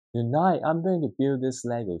Tonight, I'm going to build this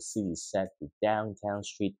Lego city set with downtown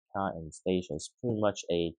streetcar and stations, pretty much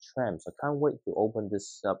a tram. So I can't wait to open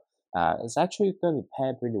this up. It's actually going to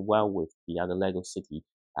pair pretty well with the other Lego city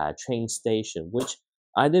train station, which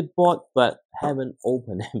I did bought but haven't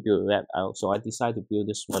opened and built that out. So I decided to build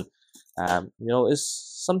this one.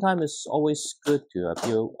 It's sometimes it's always good to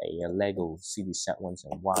build a Lego city set once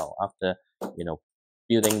in a while after you know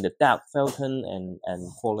building the dark fountain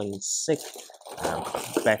and falling sick, um,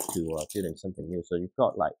 back to building something new. So you've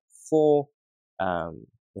got like four,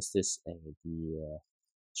 what's this, the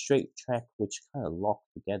straight track which kind of lock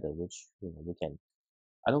together, which we can.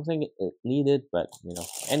 I don't think it needed, but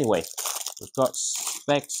anyway, we've got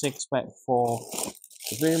spec 6, spec 4,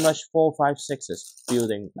 pretty much 4, 5, 6s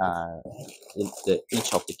building in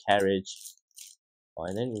each of the carriage. Oh,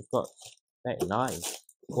 and then we've got spec 9.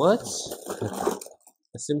 What?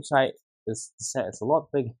 It seems like this set is a lot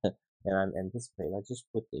bigger than I'm anticipating. I just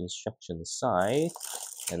put the instructions aside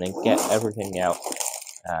and then get everything out.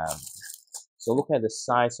 Um, so look at the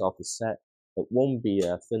size of the set. It won't be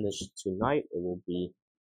finished tonight. It will be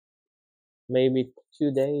maybe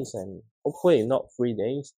 2 days and hopefully not 3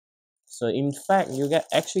 days. So in fact, you get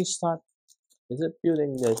actually start. Is it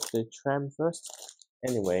building the tram first?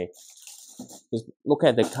 Anyway, just look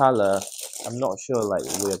at the color. I'm not sure like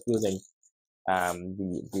we are building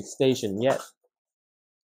the station yet.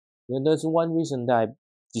 There's one reason that I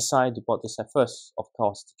decided to buy this at first, of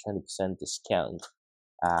course, the 20% discount.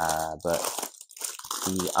 But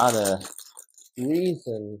the other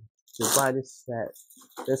reason to buy this set,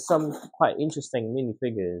 there's some quite interesting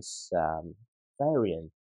minifigures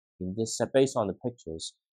variant in this set based on the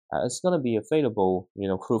pictures. It's gonna be available,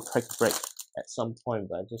 through Break Break at some point,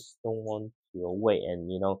 but I just don't want to wait. And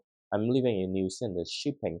I'm living in New Zealand. The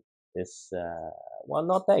shipping is well,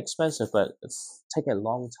 not that expensive, but it's taking a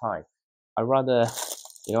long time. I'd rather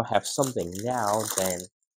have something now than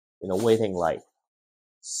waiting like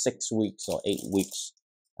 6 weeks or 8 weeks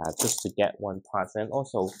just to get one part. And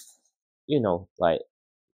also, like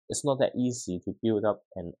it's not that easy to build up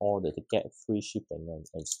an order to get free shipping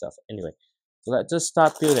and stuff. Anyway, so let's just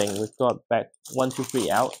start building. We've got bag 1, 2, 3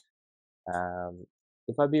 out.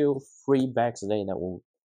 If I build 3 bags a day, that will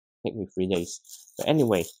take me 3 days. But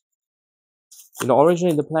anyway,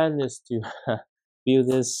 originally the plan is to build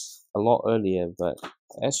this a lot earlier, but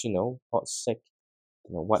as you know, got sick.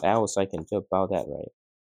 What else I can do about that, right?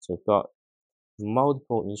 So we've got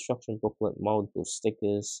multiple instruction booklet, multiple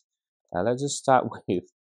stickers. Let's just start with,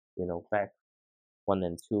 bag 1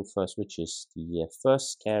 and 2 first, which is the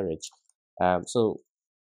first carriage. So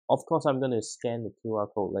of course I'm going to scan the QR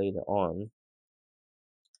code later on.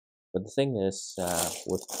 But the thing is,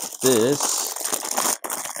 with this,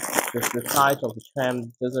 the size of the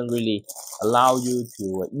tram doesn't really allow you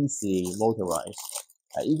to easily motorize.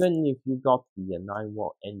 Even if you got the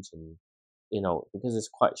 9-watt engine, because it's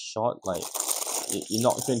quite short, like you're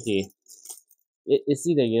not going to. It's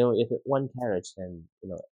either if it's one carriage, then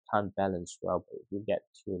it can't balance well. But if you get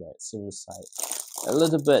two, that seems like a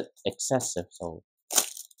little bit excessive. So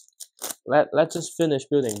let's just finish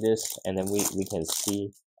building this, and then we can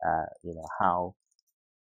see how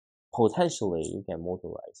potentially you can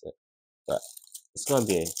motorize it. But it's going to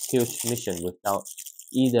be a huge mission without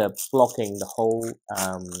either blocking the whole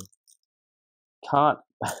cart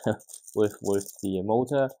with the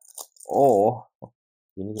motor, or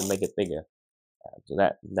you need to make it bigger. So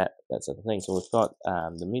that's the thing. So we've got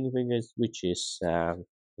the minifigures, which is the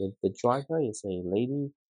driver is a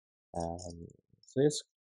lady. So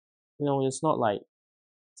it's not like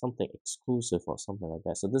something exclusive or something like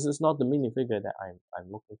that. So this is not the minifigure that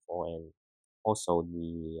I'm looking for, and also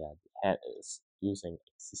the head is using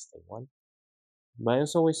existing one. But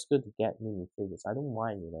it's always good to get minifigures. I don't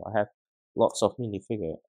mind, I have lots of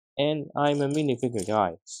minifigure, and I'm a minifigure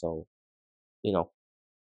guy, so you know,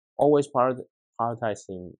 always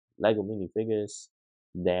prioritizing Lego minifigures,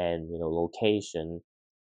 then location,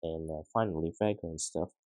 and finally fragrance stuff.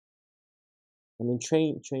 I mean,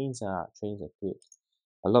 trains are good.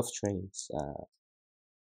 I love trains,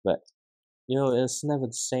 but it's never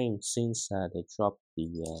the same since they dropped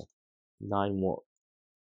the 9-watt.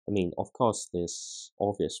 I mean, of course, there's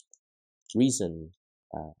obvious reason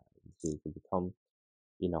to become,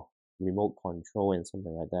 remote control and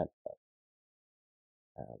something like that. But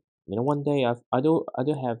one day I do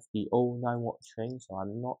have the old 9-watt train, so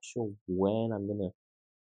I'm not sure when I'm gonna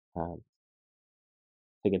um,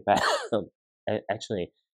 take it back.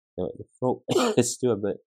 Actually, the throat is still a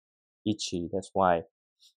bit itchy. That's why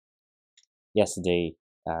yesterday,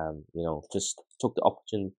 just took the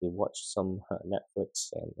opportunity to watch some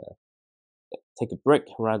Netflix and take a break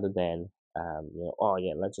rather than oh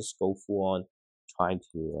yeah, let's just go full on try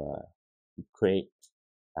to create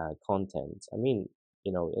content. I mean,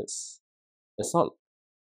 it's not.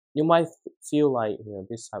 You might feel like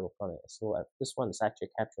this type of content. So this one is actually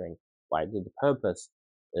capturing why the purpose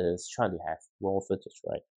is trying to have raw footage,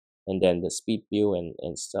 right? And then the speed build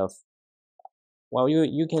and stuff. Well,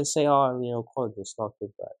 you can say, oh, quality is not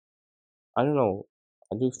good, but I don't know.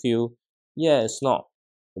 I do feel, yeah, it's not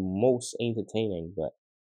the most entertaining, but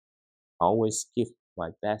I always give my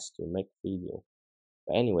best to make video.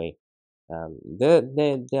 But anyway, there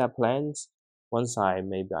are plans. Once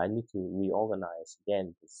maybe I need to reorganize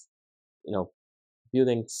again. This, you know,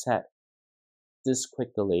 building set this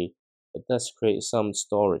quickly, it does create some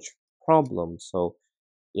storage problems. So,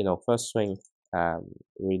 first thing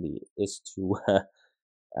really is to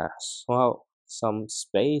swallow some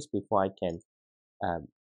space before I can um,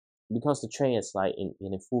 because the train is like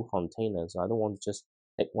in a full container, so I don't want to just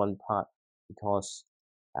take one part because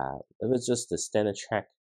if it's just the standard track,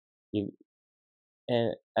 you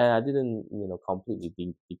and I didn't completely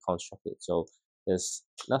deconstruct it, so there's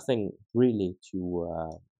nothing really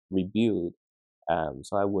to rebuild.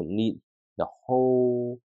 So I would need the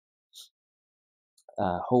whole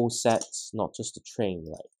sets, not just the train,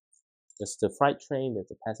 like there's the freight train, there's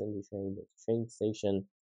the passenger train, there's the train station,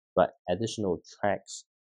 but additional tracks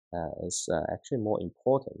is actually more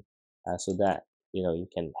important so that you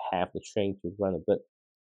can have the train to run a bit.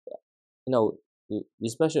 You know,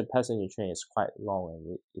 especially passenger train is quite long,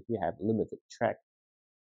 and if you have limited track,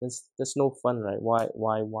 there's no fun, right?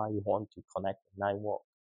 Why you want to connect 9 volt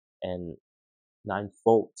and 9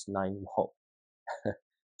 volts 9 volt?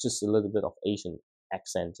 Just a little bit of Asian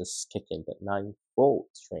accent just kick in, but 9 volt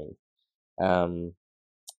train. Um,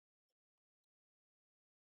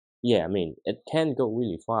 yeah, I mean, it can go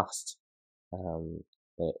really fast. Um,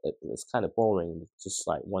 it's kind of boring, just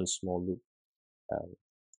like one small loop. Um,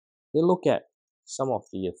 they look at some of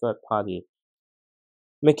the third party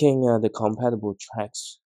making the compatible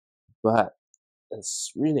tracks, but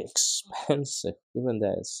it's really expensive, even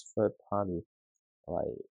that it's third party. Like,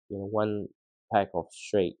 one pack of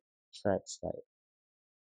straight tracks, like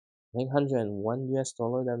I think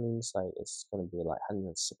 $101. That means like it's gonna be like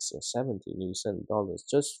 160 or 70 New Zealand dollars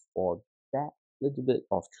just for that little bit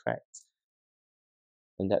of tracks,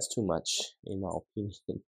 and that's too much in my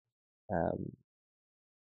opinion. Um,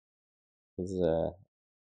 because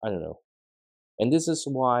I don't know, and this is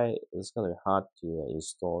why it's gonna be hard to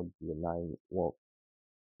install the 9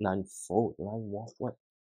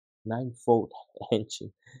 volt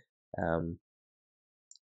engine. Um,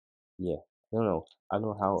 yeah, I don't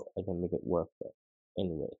know how I can make it work, but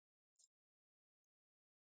anyway,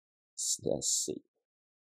 let's see.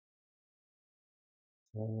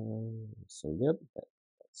 So yep,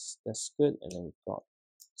 that's good, and then we've got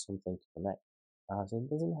something to connect. So it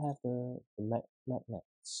doesn't have the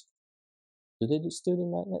magnets. Do they still do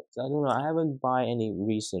magnets? I don't know. I haven't buy any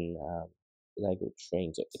recent Lego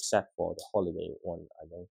trains except for the holiday one.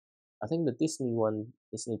 I think the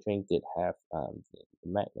Disney train did have the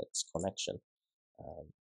magnets connection. Um,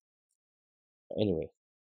 anyway,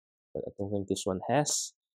 but I don't think this one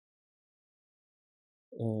has.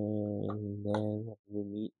 And then what do we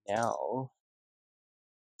need now?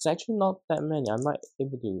 It's actually not that many. I might be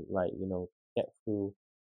able to get through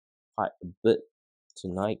quite a bit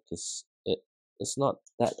tonight because it's not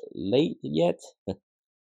that late yet. I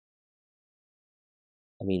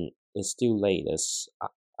mean, it's still late. It's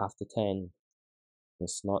after 10.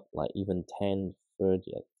 It's not like even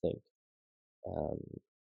 10:30, I think. Um,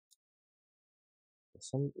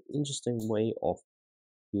 some interesting way of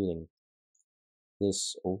building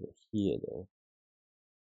this over here, though.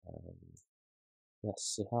 Um, let's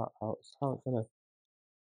see how it's gonna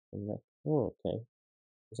connect. Oh, okay.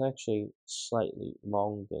 It's actually slightly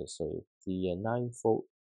longer, so if the 9 volt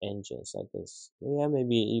engines like this, yeah,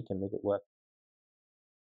 maybe you can make it work.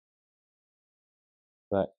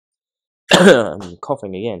 But I'm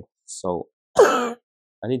coughing again, so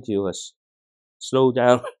I need to slow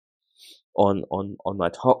down on my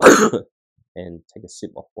talk and take a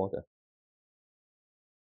sip of water.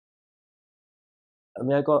 I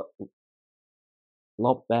mean, I got a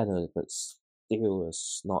lot better, but still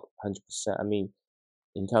it's not 100%. I mean,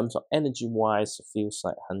 in terms of energy wise, it feels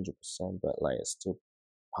like 100%, but like it's still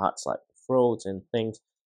parts like the throat and things.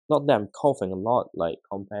 Not that I'm coughing a lot, like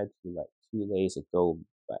compared to like 2 days ago,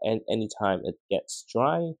 but anytime it gets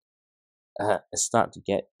dry, it start to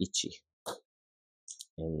get itchy,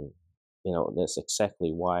 and that's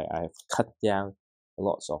exactly why I've cut down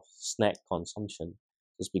lots of snack consumption,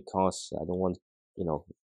 just because I don't want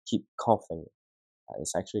keep coughing.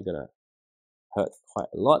 It's actually gonna hurt quite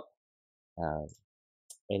a lot. Um,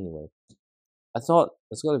 anyway, I thought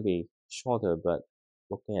it's gonna be shorter, but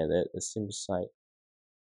looking at it, it seems like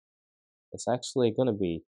it's actually gonna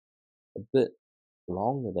be a bit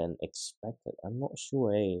longer than expected. I'm not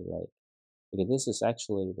sure, like, okay, this is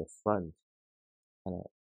actually the front, kind of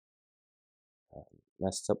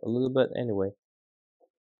messed up a little bit. Anyway,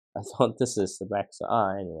 I thought this is the back, so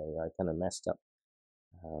anyway, I kind of messed up.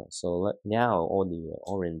 Now all the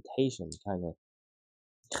orientation kind of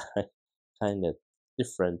kind of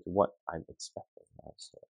different to what I'm expecting now.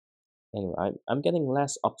 So anyway, I'm getting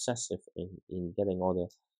less obsessive in getting all the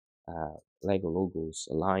Lego logos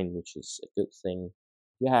aligned, which is a good thing.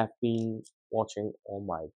 You have been watching all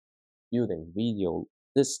my building video,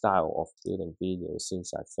 this style of building video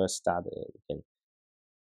since I first started. You can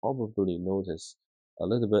probably notice a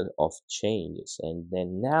little bit of changes, and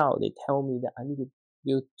then now they tell me that I need to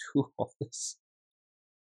build two of this.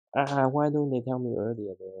 Why don't they tell me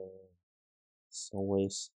earlier? It's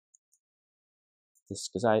always this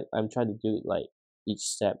because I'm trying to do it like each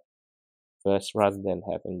step first rather than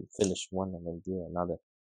having finished one and then do another.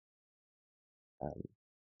 Um,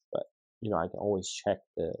 but I can always check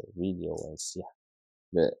the video and see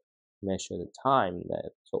measure the time that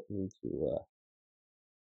it took me to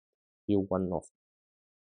do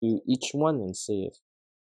do each one and see if,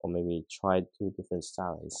 or maybe try two different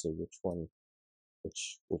styles and see which one,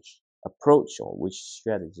 which approach or which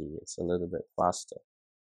strategy is a little bit faster.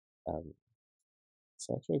 It's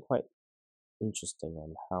actually quite interesting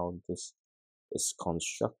on how this is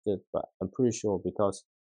constructed, but I'm pretty sure because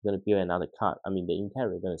I'm gonna build another card. I mean, the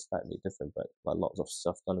interior is gonna slightly different, but lots of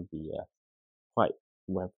stuff gonna be quite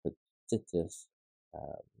repetitive.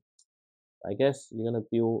 Um, I guess you're gonna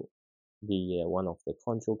build the one of the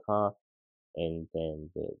control car, and then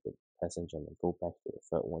the passenger, and go back to the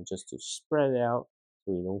third one just to spread it out,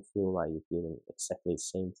 so you don't feel like you're building exactly the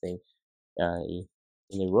same thing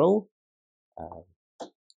in a row. Um,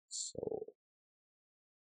 so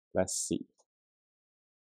let's see.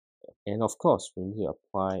 And of course, we need to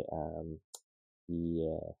apply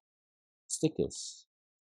the stickers.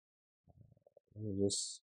 Let me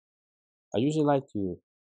just, I usually like to,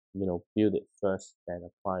 build it first, then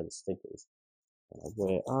apply the stickers.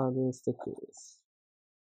 Where are the stickers?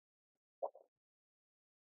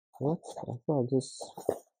 What? I thought I just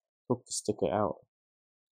took the sticker out.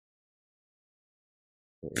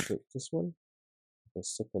 Is it this one? The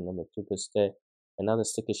sticker number 2, because there another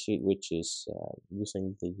sticker sheet which is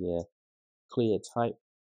using the clear type.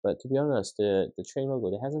 But to be honest, the train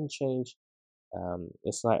logo, it hasn't changed.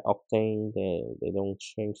 It's like Octane, they don't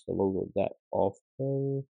change the logo that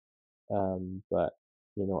often. But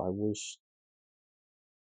I wish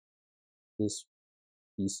this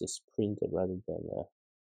piece is printed rather than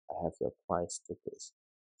I have to apply stickers.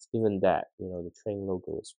 Given that the train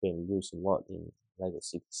logo is being used a lot in Lego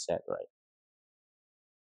City set, right?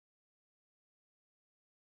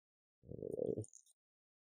 Anyway,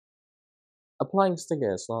 applying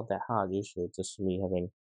stickers is not that hard. Usually, just me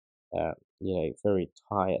having a very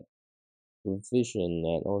tired vision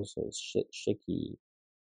and also shaky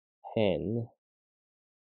hand,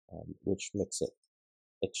 which makes it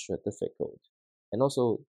extra difficult, and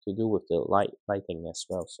also to do with the lighting as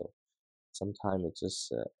well. So sometimes it's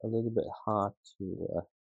just a little bit hard to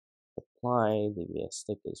apply the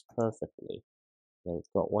stickers perfectly. And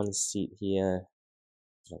we've got one seat here,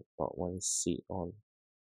 and I've got one seat on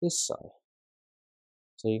this side,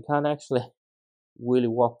 so you can't actually really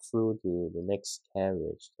walk through to the next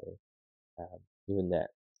carriage. So even that,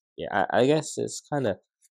 yeah, I guess it's kind of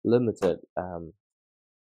limited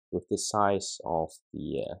with the size of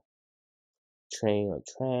the train or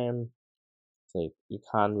tram. So you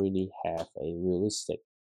can't really have a realistic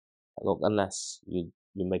look unless you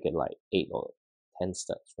make it like 8 or 10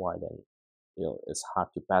 steps wide, and it's hard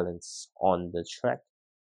to balance on the track.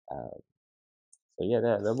 Um, so yeah,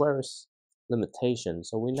 there are various limitations.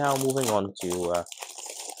 So we're now moving on to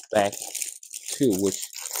back 2, which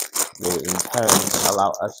will in turn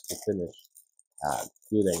allow us to finish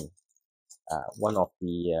building one of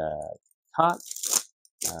the cards.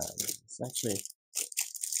 It's actually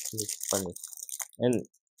really funny. And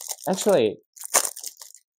actually,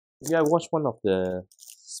 if I watched one of the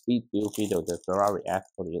speed build video, the Ferrari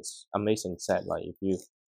F40, it's amazing set. Like if you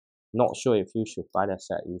not sure if you should buy that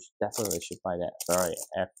set, you definitely should buy that Ferrari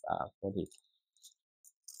F40.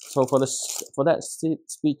 So for that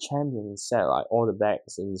speed champion set, like all the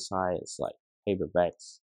bags inside is like paper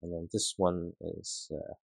bags, and then this one is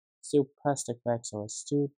still plastic bags. So I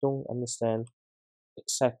still don't understand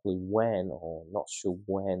exactly when, or not sure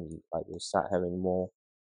when, like we start having more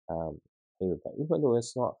paper bag, even though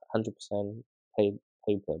it's not 100%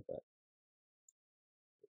 paper, but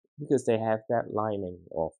because they have that lining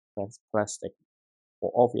of plastic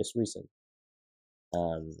for obvious reason.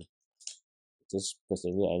 Um, just because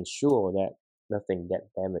they need to ensure that nothing get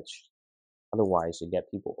damaged. Otherwise, you get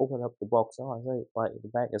people open up the box. Oh, right, the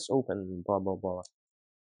bag is open. Blah blah blah.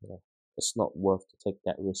 You know, it's not worth to take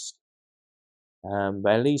that risk.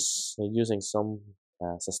 But at least using some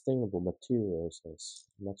sustainable materials is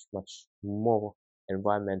much more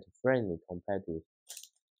environmental friendly compared to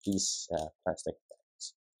these plastic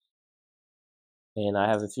bags. And I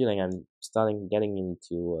have a feeling I'm starting getting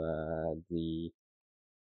into the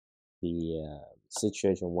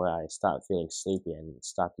situation where I start feeling sleepy and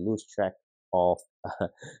start to lose track of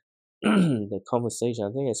the conversation.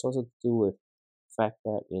 I think it's also to do with the fact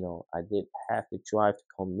that I did have to drive to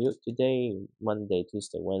commute today. Monday,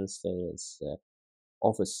 Tuesday, Wednesday is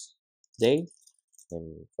office day,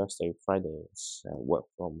 and Thursday, Friday is work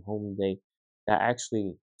from home day. That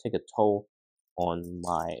actually take a toll on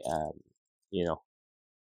my you know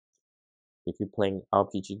if you're playing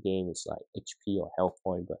RPG games like HP or health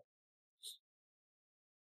point, but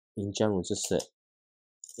in general, just that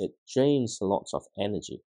it drains lots of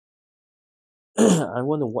energy. I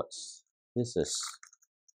wonder what this is.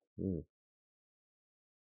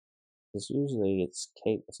 Because usually it's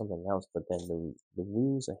cape or something else, but then the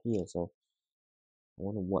wheels are here, so I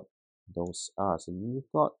wonder what those are. So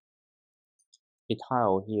you've got a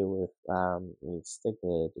tile here with a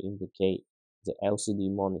sticker to indicate the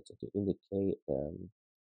LCD monitor to indicate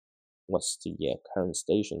what's the current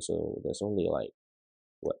station. So there's only like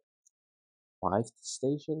what 5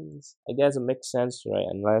 stations. I guess it makes sense, right?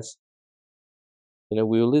 Unless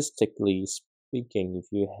realistically speaking,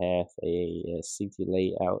 if you have a city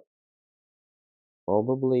layout,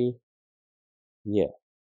 probably yeah,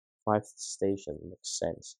 5 station makes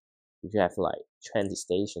sense. If you have like 20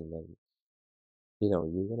 station, then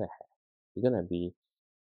you're gonna be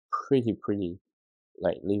pretty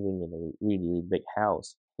like living in a really big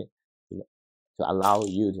house. To allow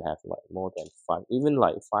you to have like more than five, even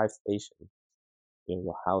like 5 station in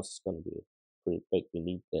your house is gonna be pretty big. You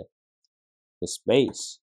need the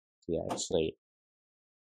space to actually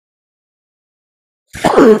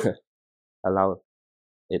allow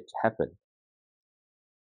it to happen.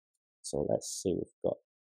 So let's see, we've got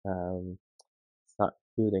start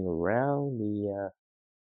building around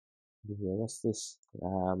what's this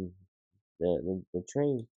the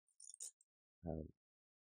train. um,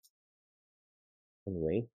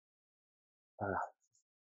 anyway, uh,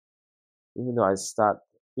 even though I start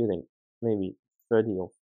building maybe 30 or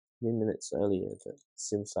 3 minutes earlier, but it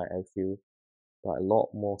seems like I feel like a lot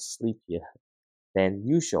more sleepier than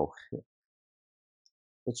usual,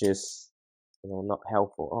 which is not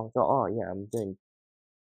helpful. Oh yeah,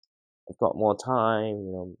 I've got more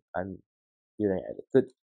time. I'm feeling at a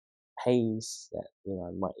good pace that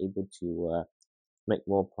I might able to make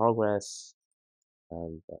more progress.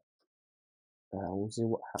 But we'll see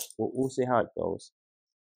we'll see how it goes.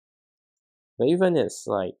 But even it's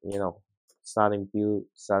like starting to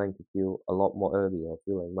feel a lot more earlier,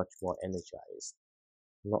 feeling much more energized.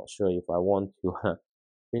 I'm not sure if I want to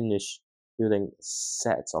finish building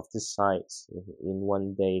sets of this size in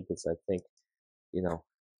one day, because I think you know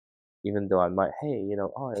even though I might, hey,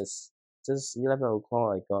 oh, it's just 11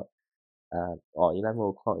 o'clock, I got or 11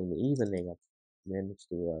 o'clock in the evening, I managed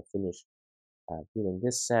to finish building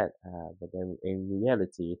this set, but then in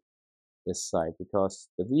reality it's like, because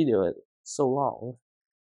the video is so long,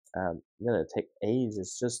 gonna take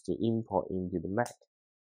ages just to import into the Mac,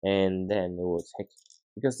 and then it will take,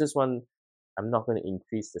 because this one I'm not going to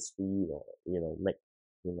increase the speed or make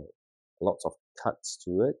you know lots of cuts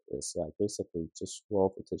to it. It's like basically just raw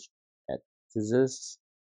footage at this,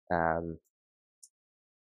 um,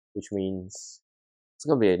 which means it's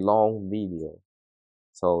gonna be a long video,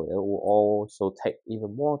 so it will also take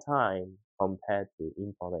even more time compared to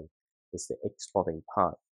importing. It's the exporting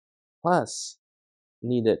part. Plus,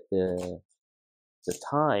 needed the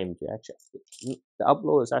time to actually, the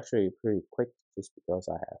upload is actually pretty quick, just because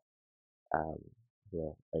I have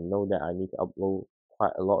I know that I need to upload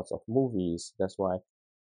quite a lot of movies. That's why I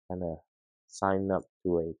kind of signed up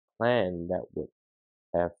to a plan that would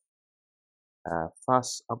have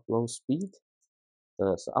fast upload speed.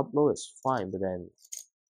 The upload is fine, but then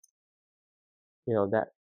that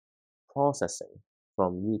processing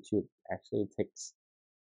from YouTube actually takes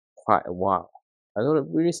quite a while. I know that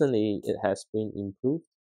recently it has been improved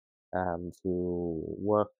to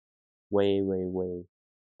work way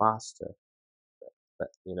faster, but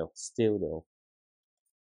still though.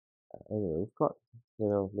 Anyway, we've got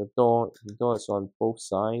the door is on both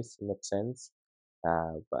sides. It makes sense.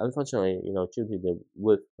 But unfortunately, due to the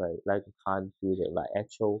wood, like can't do the like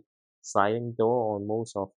actual sliding door on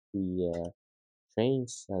most of the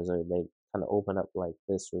trains, so they kind of open up like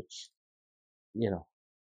this, which you know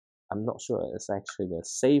I'm not sure it's actually the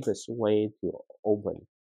safest way to open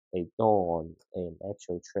a door on an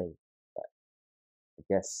actual train, but I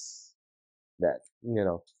guess that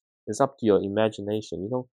it's up to your imagination.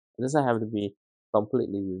 It doesn't have to be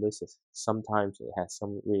completely realistic. Sometimes it has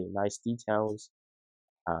some really nice details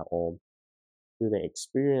or building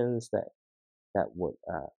experience that would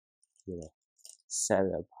you know set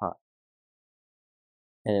it apart.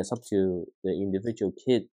 And it's up to the individual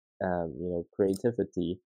kid,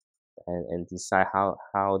 creativity and decide how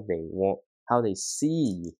they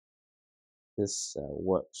see this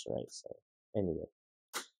works, right? So anyway,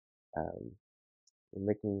 um, we're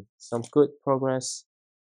making some good progress,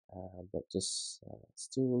 but just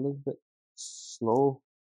still a little bit slower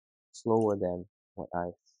than what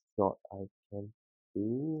I thought I can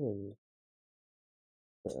do.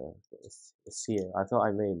 And it's here. I thought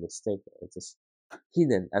I made a mistake. It's just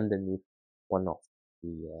hidden underneath one of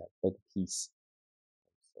the big piece.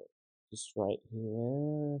 So just right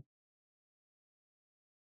here.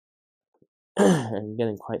 I'm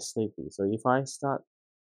getting quite sleepy. So if I start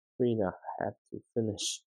reading, I have to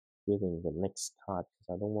finish building the next card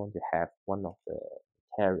because I don't want to have one of the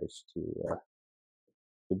carriage to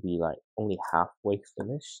be like only halfway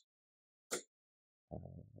finished. Okay,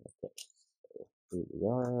 so here we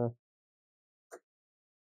are.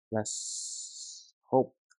 Let's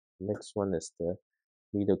hope the next one is the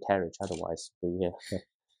middle carriage. Otherwise, we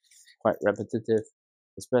quite repetitive.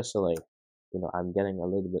 Especially, I'm getting a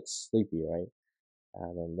little bit sleepy, right?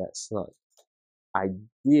 And that's not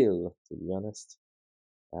ideal, to be honest.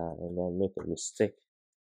 And then make a mistake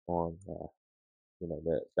on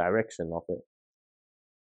the direction of it.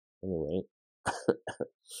 Anyway,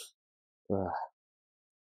 the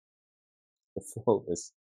flow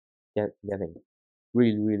is getting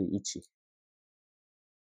really really itchy,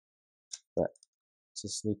 but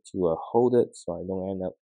just need to hold it so I don't end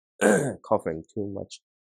up covering too much.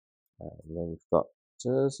 And then we've got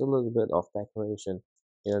just a little bit of decoration.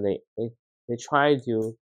 They try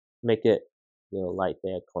to make it like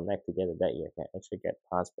they're connected together that you can actually get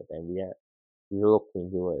past, but then we look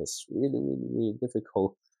into it. It's really really really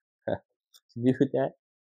difficult to do that.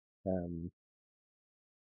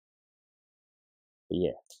 But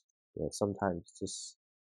yeah, sometimes just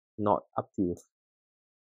not up to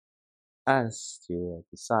us to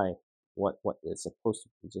decide what is supposed to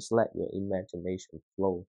be. Just let your imagination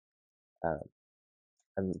flow. Um,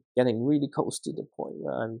 I'm getting really close to the point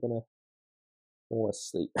where I'm gonna fall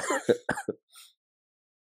asleep.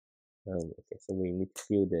 Okay, so we need to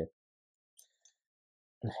feel the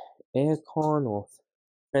aircon or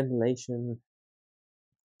ventilation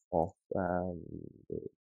of the,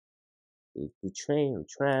 the train or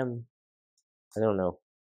tram. I don't know.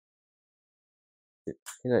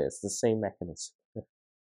 It's the same mechanism.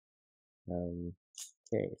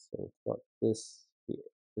 Okay, so we've got this here.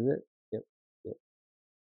 Is it? Yep. Yep.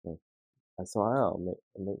 Okay. And so I'll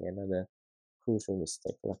make another crucial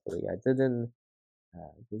mistake. Luckily, I didn't.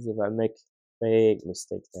 Because if I make big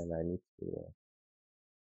mistake, then I need to,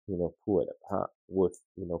 pull it apart with,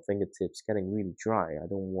 fingertips getting really dry. I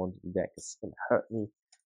don't want to do that because it's gonna hurt me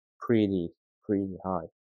pretty hard.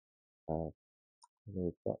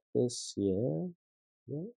 We've got this here.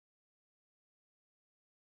 Yeah.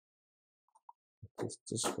 It's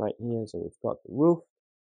just right here. So we've got the roof,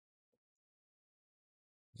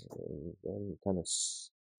 and then kind of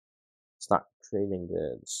start creating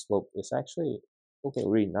the slope. It's actually looking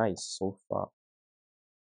really nice so far.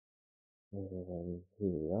 And here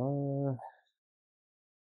we are.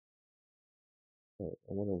 Okay,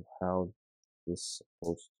 I wonder how this is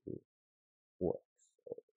supposed to work.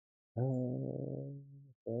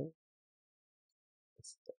 Okay.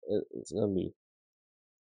 It's gonna be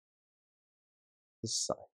this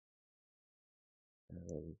side.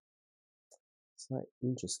 It's not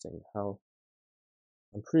interesting how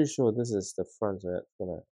I'm pretty sure this is the front, so it's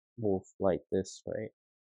gonna move like this, right?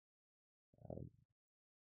 Um,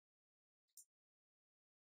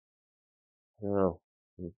 I don't know.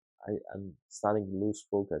 I'm starting to lose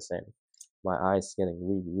focus and my eyes getting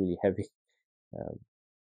really really heavy.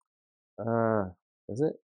 Um, is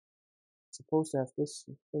it supposed to have this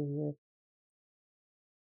thing here?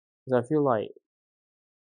 Because I feel like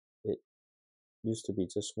it used to be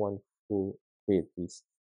just one full clear piece.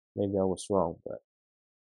 Maybe I was wrong, but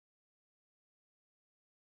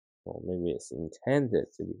or maybe it's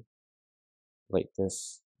intended to be like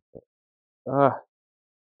this. I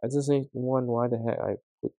just think one, why the heck I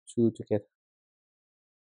put two together?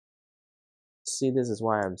 See, this is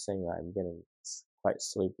why I'm saying I'm getting quite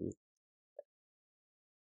sleepy.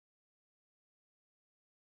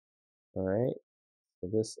 All right. So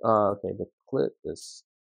this, okay, the clip is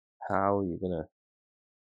how you're gonna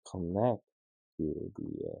connect to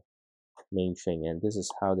the main train, and this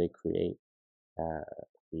is how they create uh,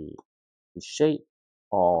 the the shape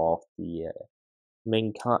of the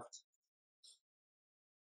main cut.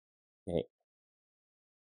 Okay.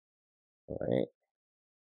 All right.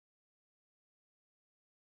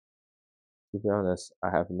 To be honest, I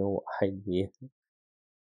have no idea.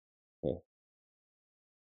 Okay.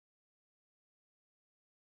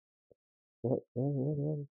 What?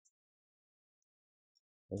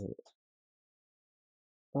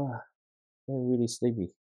 Ah, I'm really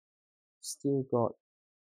sleepy. Still got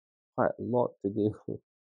quite a lot to do.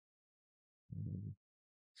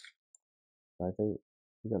 I think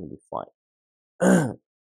we're gonna be fine.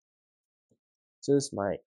 Just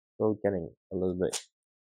my throat getting a little bit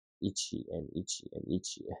itchy and itchy and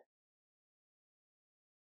itchy.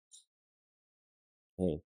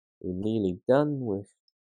 Okay, we're nearly done with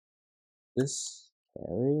this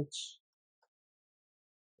carriage.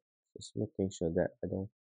 Just making sure that I don't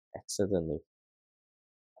accidentally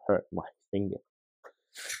hurt my finger.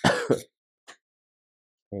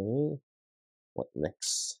 Okay, what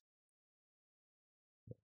next?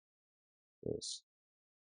 This.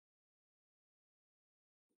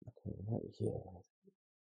 Okay, right here.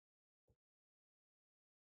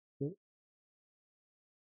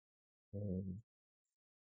 And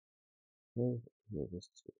here, just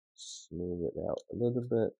to smooth it out a little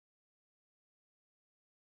bit.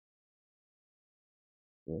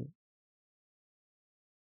 Okay.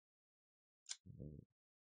 And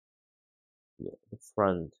yeah, the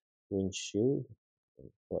front windshield.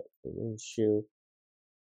 Put the windshield.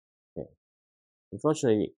 Okay.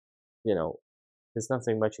 Unfortunately, you know, there's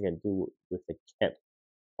nothing much you can do with the cap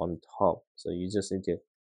on top. So you just need to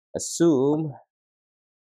assume,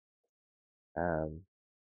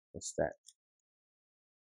 what's that?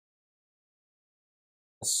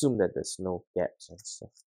 Assume that there's no gaps and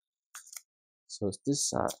stuff. So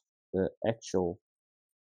these are the actual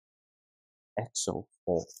axle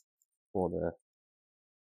for the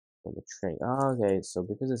train. Ah, okay, so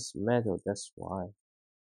because it's metal, that's why.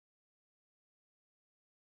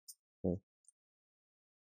 Okay.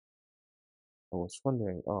 I was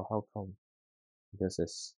wondering, oh, how come? Because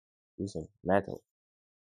it's using metal.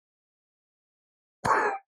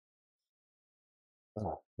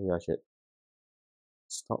 Oh, maybe I should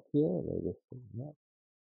stop here, maybe not.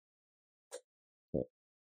 Okay,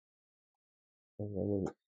 and then we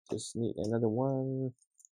just need another one.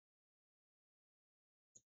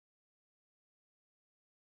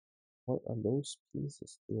 What are those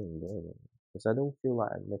pieces doing there then? Because I don't feel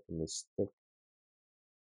like I make a mistake.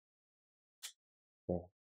 Okay,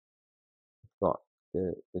 got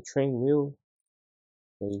the train wheel.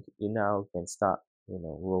 So you now can start,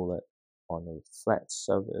 roll it on a flat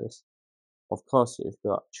surface. Of course, if you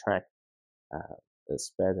got track,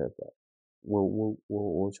 it's better, but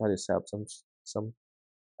we'll try to set up some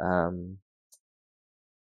um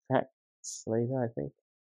tracks later, I think.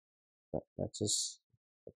 But let's just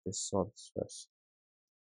get this sorted first.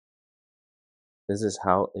 This is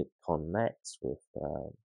how it connects with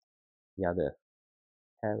the other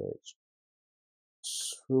carriage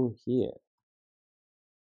through here.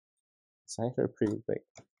 It's actually pretty big.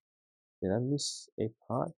 Did I miss a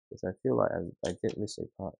part? Because I feel like I did miss a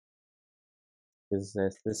part. Because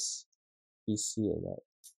there's this piece here that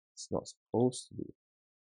it's not supposed to be.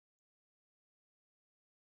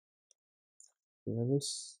 Did I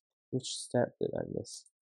miss? Which step did I miss?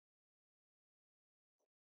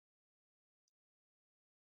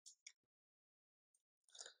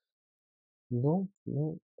 No,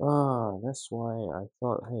 no. Ah, that's why I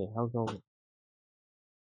thought, hey, how come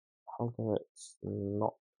it's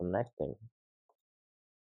not connecting?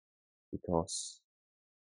 Because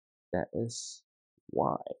that is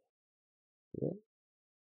why. Yeah.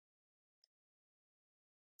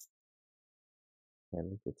 I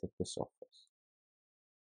need to take this off first.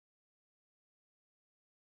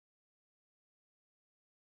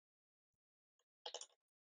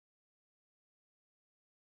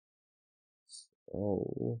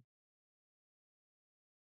 So,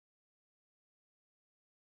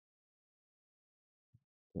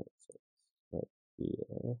 okay, so it's right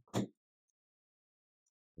here.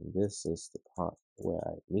 And this is the part where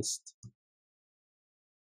I missed.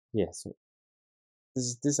 Yeah, so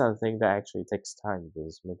this are the thing that actually takes time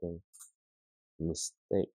because making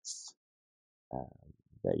mistakes.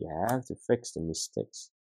 That you have to fix the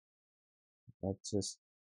mistakes. Let's just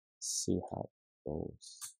see how it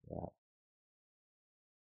goes. Yeah.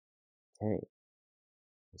 Okay,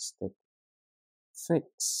 mistake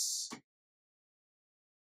fix.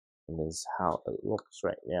 and this is how it looks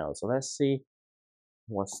right now. So let's see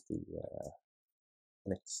what's the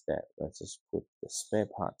next step. Let's just put the spare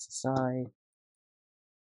parts aside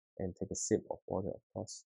and take a sip of water, of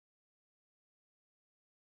course.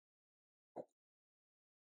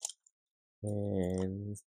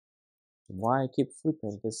 And why I keep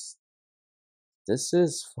flipping? Because this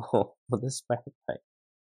is for this backpack.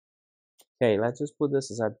 Okay, let's just put this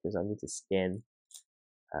aside because I need to scan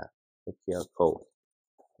the QR code.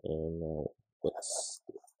 And what's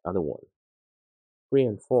the other one? 3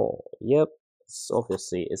 and 4. Yep,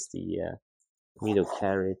 obviously it's the middle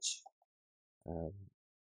carriage. Um,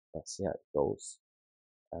 let's see how it goes.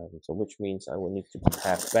 So which means I will need to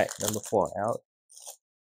have back number 4 out,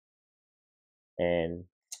 and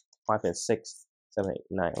 5 and 6, 7, 8,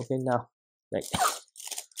 9. Okay, now like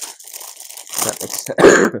that makes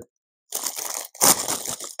sense.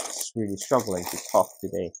 It's really struggling to talk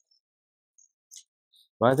today,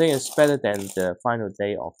 but I think it's better than the final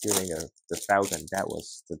day of building the Falcon. That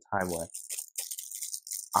was the time where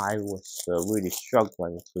I was really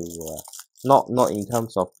struggling to not in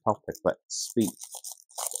terms of topic but speak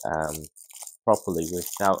um, properly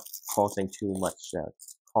without causing too much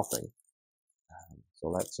coughing. So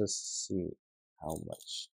let's just see how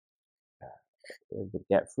much we will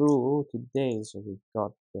get through today. So we've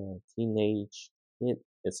got the teenage kid.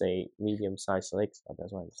 It's a medium-sized lake, so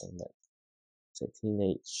that's why I'm saying that. It's a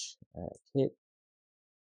teenage kid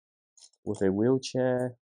with a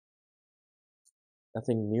wheelchair.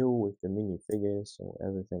 Nothing new with the minifigures, so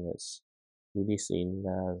everything is released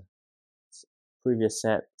in previous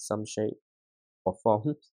set, some shape or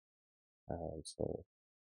form. So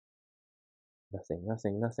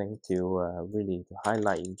nothing to really to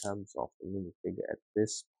highlight in terms of the minifigure at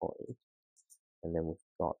this point. And then we've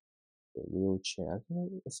got the wheelchair. I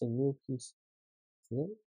think it's a new piece. Is it?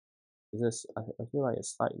 Is this? I feel like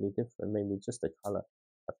it's slightly different. Maybe just the color.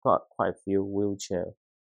 I've got quite a few wheelchair.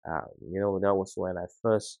 That was when I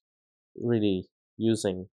first really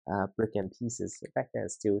using brick and pieces. Back then,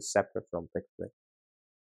 it's still separate from brick.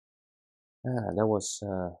 That was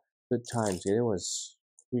good times. It was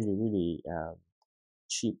really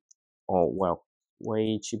cheap, or well,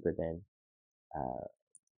 way cheaper than uh,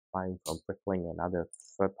 buying from Bricklink and other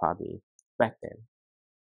third party back then.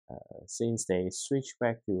 Since they switched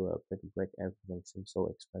back to brick, everything seems so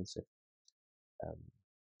expensive. Um,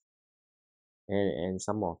 and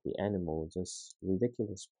some of the animals just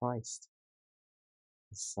ridiculous priced.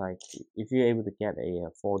 It's like if you're able to get a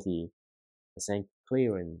 40%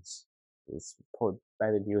 clearance, it's probably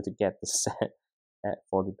better deal to get the set at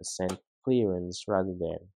 40% clearance rather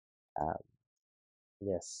than um,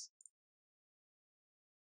 yes,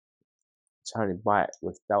 trying to buy it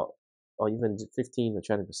without, or even 15 or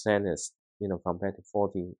 20% is, compared to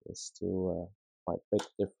 40 is still quite big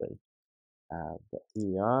difference. But here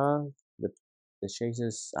we are. The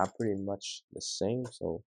chases are pretty much the same,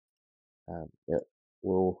 so yeah,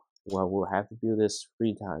 we'll have to build this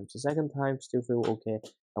 3 times. The second time still feel okay.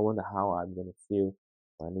 I wonder how I'm gonna feel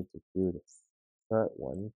when I need to build the third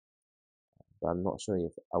one, but I'm not sure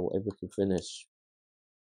if I will able to finish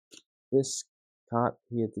this card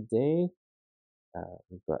here today.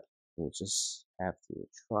 But we'll just have to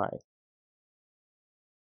try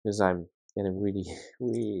because I'm getting really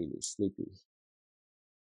really sleepy.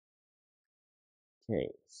 Okay,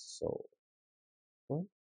 so what?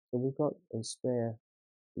 So we got a spare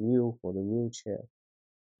wheel for the wheelchair.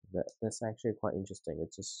 That's actually quite interesting.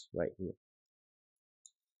 It's just right here.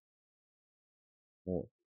 Oh,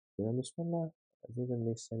 did I miss one now? I didn't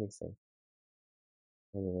miss anything.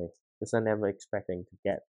 Anyway, because I never expecting to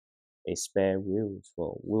get a spare wheels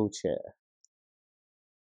for wheelchair.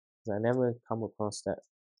 Because I never come across that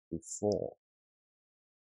before.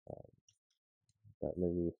 But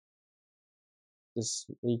maybe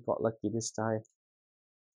just we got lucky this time.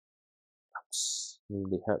 Oops,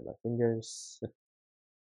 really hurt my fingers.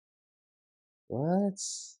 What?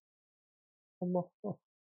 Come on. Oh,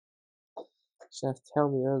 should have tell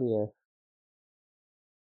me earlier.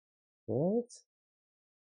 What?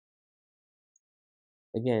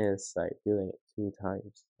 Again, it's like doing it 2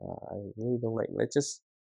 times. I really don't like. Let's just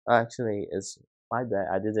actually, it's my bad.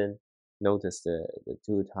 I didn't notice the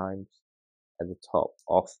 2 times at the top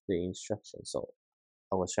of the instruction, so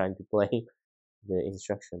I was trying to play the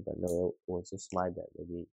instruction, but no, it was just my bad.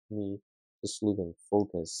 Maybe me just losing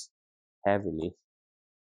focus heavily.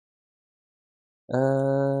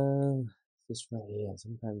 Uh, this right here.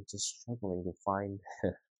 Sometimes just struggling to find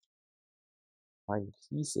find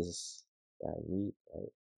pieces that I need.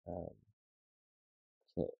 Right.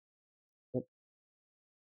 Okay. Yep.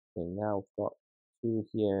 Okay. Now I've got 2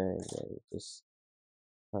 here, and then just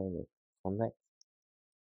kind of connect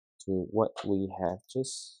to what we have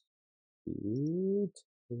just viewed,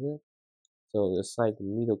 is it? So the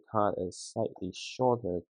middle card is slightly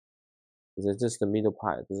shorter. Is it just the middle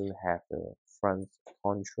part? It doesn't have the front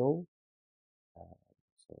control. Uh,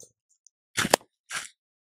 so,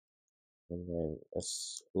 and then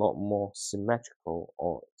it's a lot more symmetrical,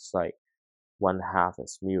 or it's like one half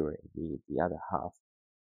is mirroring the other half.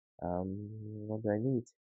 What do I need?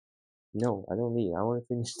 No, I don't need. I want to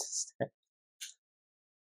finish this step.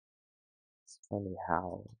 It's funny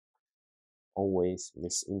how I always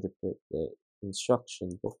misinterpret the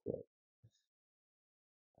instruction booklet.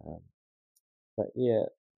 Um, but yeah,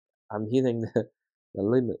 I'm hitting the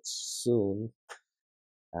limits soon.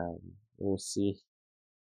 We'll see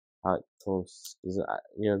how it goes.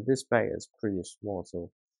 This bag is pretty small,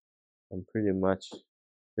 so I'm pretty much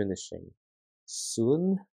finishing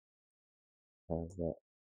soon. But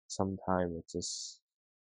sometimes it's just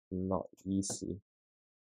not easy.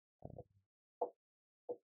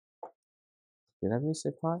 Did I miss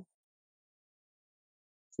a part?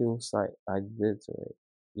 Feels like I did, right?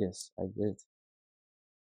 Yes, I did.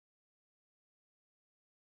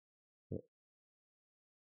 Yep,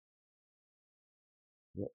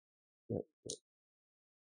 yep, yep, yep.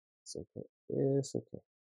 It's okay. It's okay.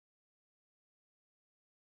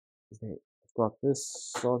 Okay, I've got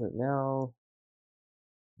this sorted now.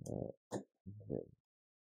 Then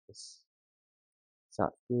let's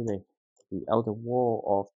start building the outer wall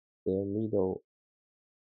of the middle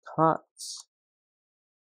cards.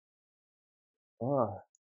 Ah,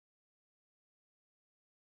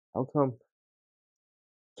 how come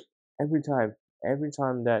every time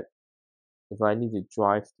that if I need to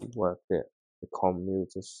drive to work, the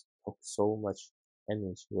commute just took so much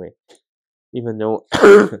energy away. Even though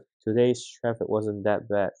today's traffic wasn't that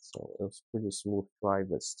bad, so it was pretty smooth drive,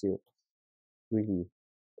 but still really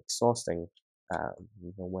exhausting.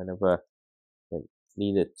 Whenever I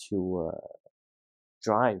needed to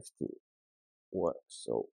drive to work.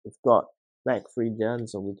 So we've got bag 3 done,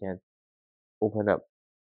 so we can open up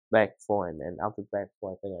bag 4, and then after bag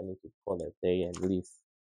 4, I think I need to call it a day and leave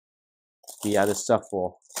the other stuff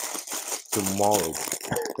for tomorrow.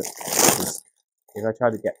 If I try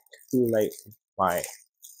to get too late, my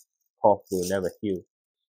cough will never heal.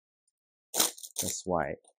 That's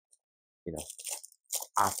why,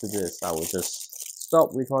 after this, I will just stop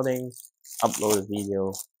recording, upload a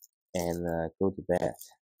video, and go to bed.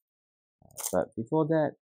 But before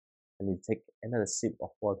that, I need to take another sip of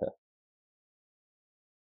water.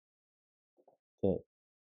 Okay.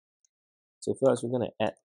 So first, we're gonna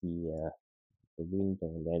add the window,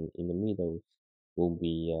 and then in the middle will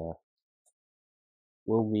be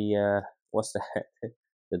what's that?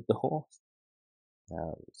 The door.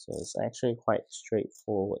 So it's actually quite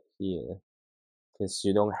straightforward here because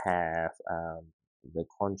you don't have the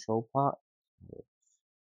control part.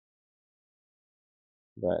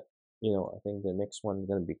 But I think the next one is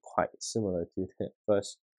gonna be quite similar to the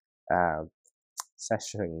first uh,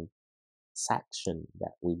 section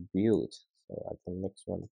that we built. So I think next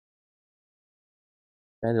one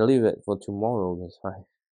better leave it for tomorrow because I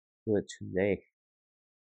do it today.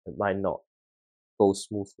 It might not go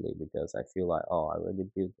smoothly because I feel like, oh, I already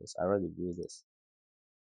built this.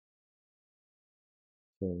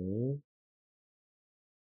 Okay.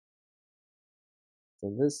 So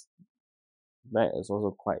this bag is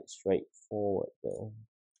also quite straightforward though.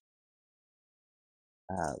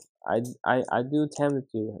 I do tend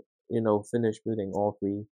to finish building all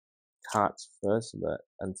 3 cards first, but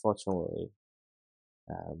unfortunately,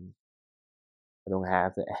 um, I don't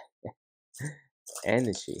have the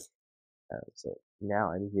energy. So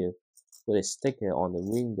now I need to put a sticker on the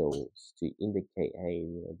windows to indicate, hey,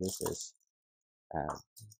 this is um,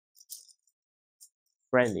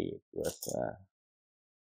 friendly with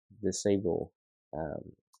disabled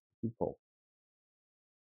people.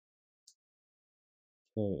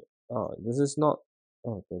 Okay. Oh, this is not.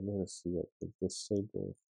 Oh, okay, let's see it. The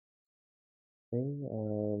disabled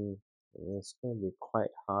thing. It's gonna be quite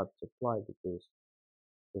hard to apply because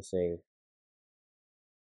it's a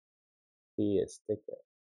clear sticker.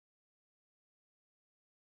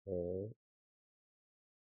 Okay.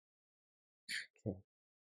 Okay.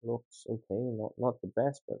 Looks okay. Not the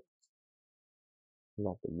best, but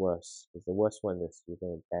not the worst. Because the worst one is you're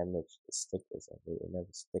gonna damage the stickers and they will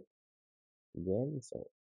never stick again. So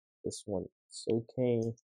this one is okay.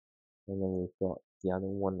 And then we've got the other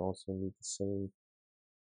one also need the same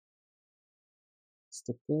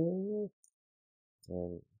sticker.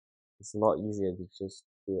 And it's a lot easier to just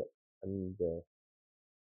do it under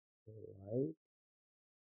right.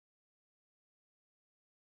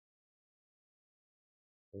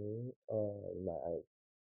 My eye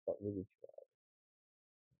got really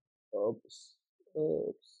dry. Oops.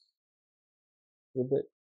 Oops. A bit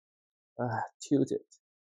tilted.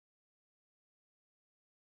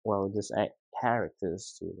 Well, just add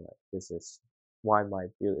characters to that. This is why my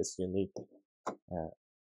build is unique. Uh,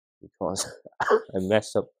 because I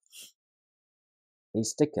messed up a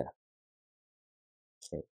sticker.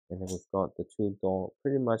 Okay, and then we've got the two door.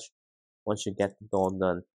 Pretty much, once you get the door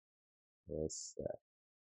done, let's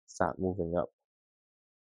start moving up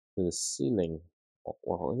to the ceiling.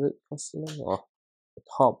 Or is it called ceiling or the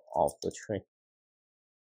top of the train?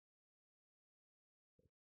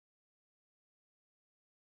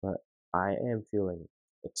 But I am feeling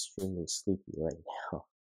extremely sleepy right now.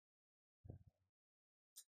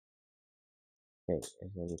 Okay,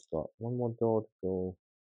 and then we've got one more door to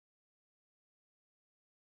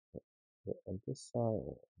go on this side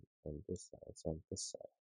or on this side. It's on this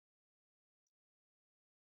side.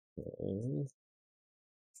 Okay,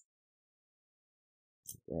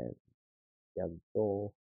 and the other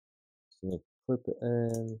door. So we clip it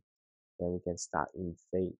in, then we can start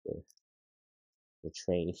invade the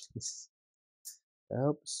trains.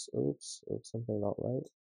 Oops, something not right.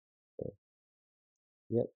 Okay,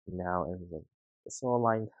 yep, now everything it's all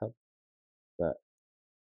lined up, but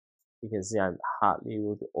you can see I'm hardly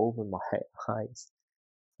able to open my eyes,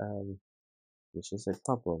 which is a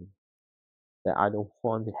problem that I don't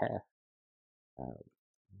want to have. Um,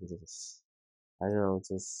 this is, I don't know,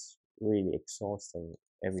 just really exhausting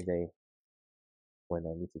every day when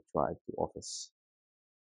I need to drive to office.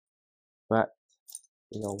 But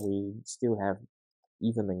we still have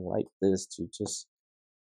evening like this to just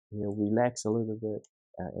relax a little bit,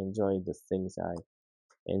 enjoy the things I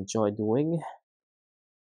enjoy doing.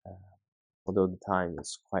 Uh, Although the time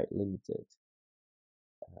is quite limited.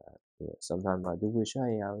 Sometimes I do wish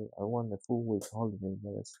I want a full week holiday,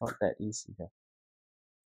 but it's not that easy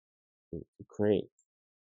to create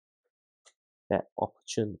that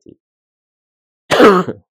opportunity.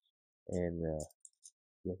 And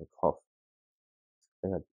with a cough,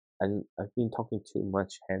 I've been talking too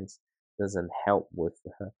much, hence doesn't help with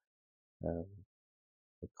um,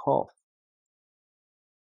 the cough.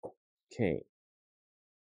 Okay,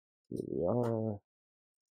 here we are.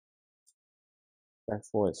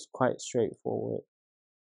 Therefore, it's quite straightforward,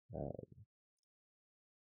 um,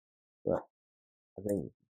 but I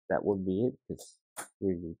think that would be it. Because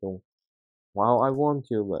really don't. Well, I want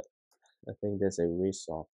to, but I think there's a risk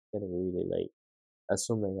of getting really late,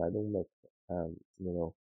 assuming I don't make um, you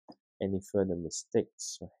know any further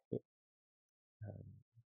mistakes. Right? Um,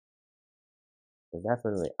 but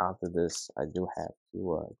definitely after this, I do have to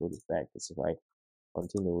go to bed because if I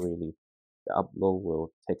continue, really, the upload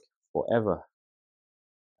will take forever.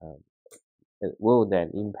 Um, it will then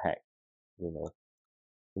impact you know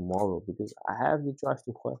tomorrow because I have to drive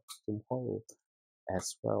to work tomorrow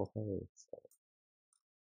as well. Hey, so,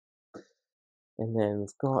 and then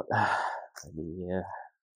we've got the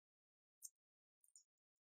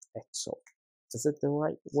EXO. Is it the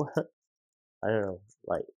right word? I don't know.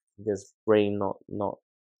 Like this brain not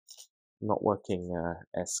working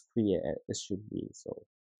as clear as it should be. So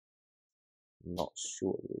not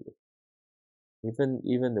sure really.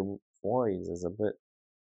 Even the voice is a bit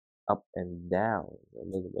up and down a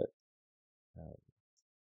little bit. Um,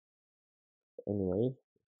 anyway,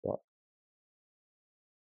 got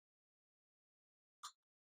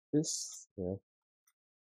this. The,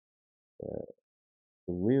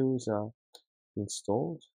 the wheels are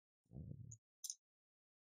installed.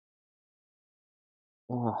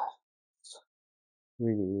 Ah,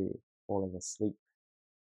 really falling asleep.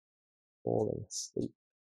 Falling asleep.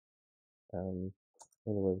 Um,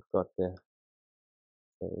 anyway, we've got the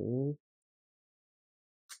thing.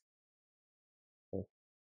 Okay.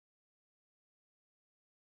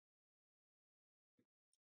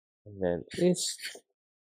 And then is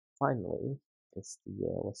finally it's the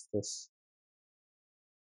what's this?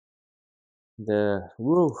 The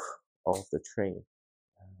roof of the train.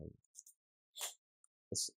 Um,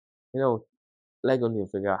 it's, Lego need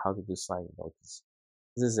to figure out how to do sliding doors.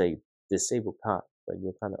 This is a disabled car, but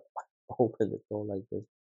you kind of open the door like this.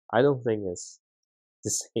 I don't think it's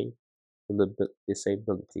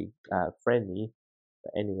disability friendly.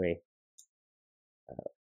 But anyway,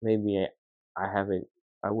 maybe I have a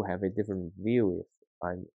I will have a different view if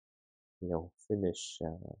I finish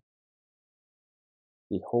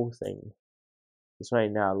the whole thing. Because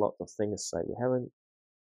right now a lot of things like we haven't.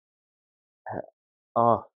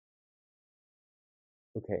 Oh,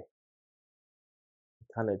 okay.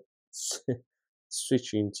 Kind of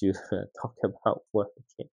switching to talk about work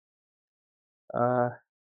again. Uh,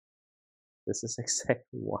 This is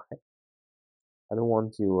exactly why I don't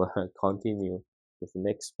want to continue with the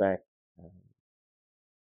next spec. Um,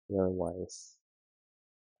 otherwise,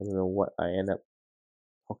 I don't know what I end up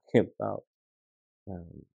talking about,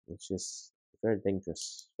 which is a very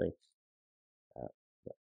dangerous thing.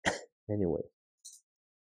 Anyway,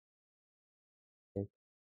 and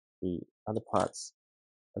the other parts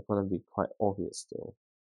are gonna be quite obvious though.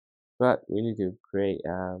 But we need to create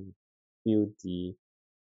build the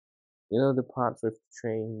the part with the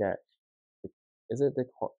train that is it the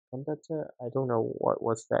conductor? I don't know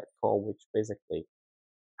what's that called, which basically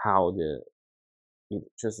how the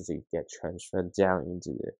electricity get transferred down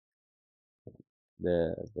into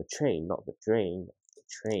the train, not the drain, the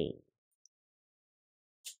train.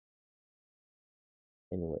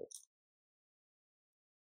 Anyway,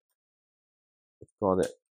 we've got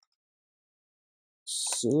it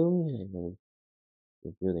soon, and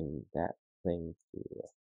we're building that thing to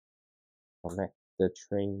connect the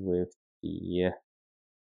train with the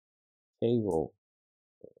cable.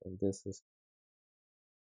 And this is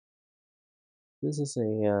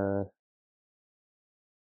a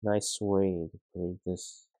nice way to create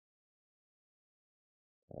this.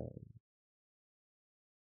 Um,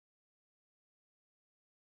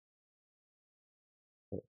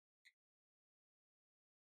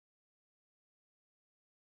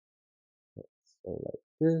 so like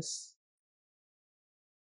this,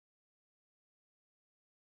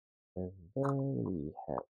 and then we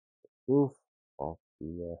have the roof of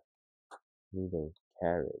the little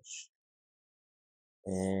carriage,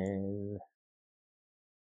 and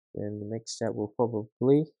then the next step will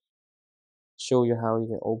probably show you how you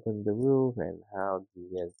can open the roof and how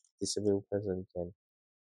the disabled person can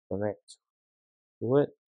connect to it,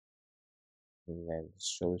 and then it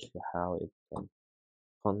shows you how it can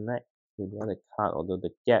connect to the other card, although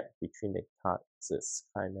the gap between the cards is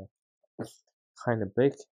kind of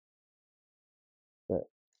big, but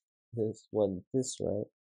this one this way.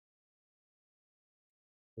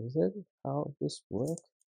 Is it how this works?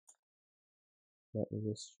 Let me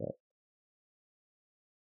just check.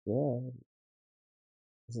 Yeah,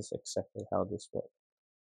 this is exactly how this works.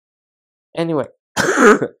 Anyway,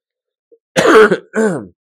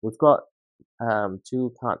 we've got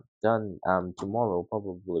two cards done. Tomorrow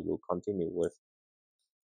probably we'll continue with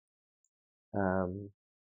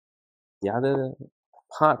the other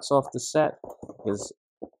parts of the set because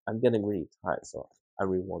I'm getting really tired, so I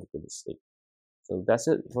really want to go to sleep. So that's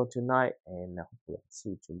it for tonight, and hopefully I'll see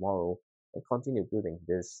you tomorrow and continue building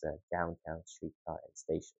this downtown streetcar and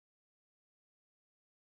station.